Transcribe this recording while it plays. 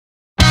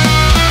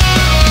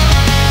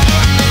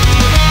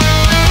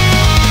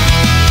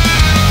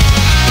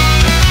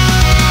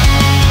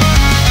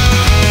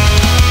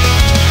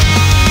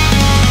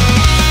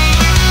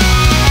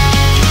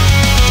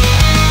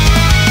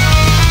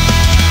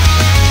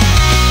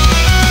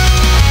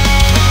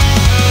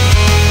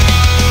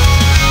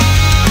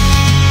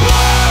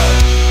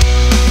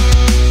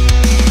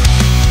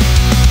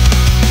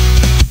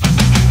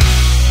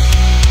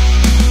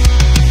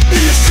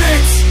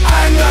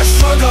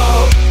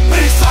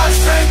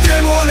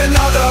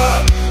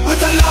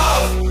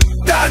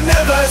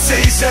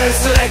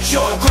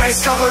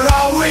grace, cover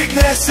our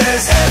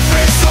weaknesses.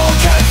 Every soul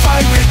can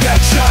find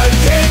redemption.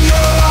 In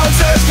your arms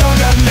there's no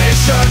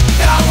damnation.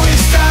 Now we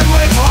stand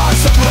with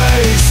hearts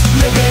ablaze,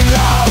 living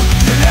loud,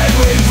 your name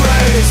we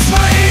praise.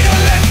 Mighty to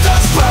lift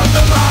us from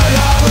the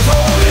mire, with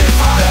holy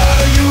fire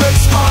you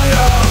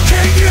inspire.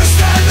 King, you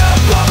stand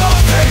above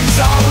all things,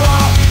 our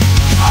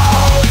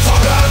hope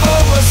forever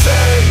will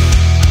sing.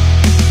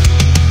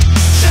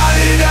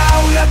 Shining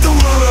out, let the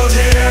world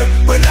hear,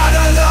 we're not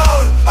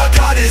alone, our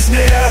God is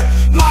near.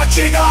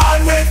 Marching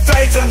on with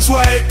faith and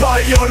sway, by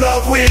your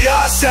love we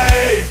are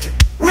saved.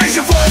 Raise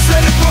your voice,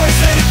 let it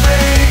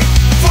ring,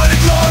 for the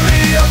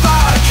glory of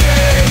our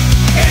King.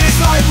 It is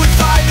my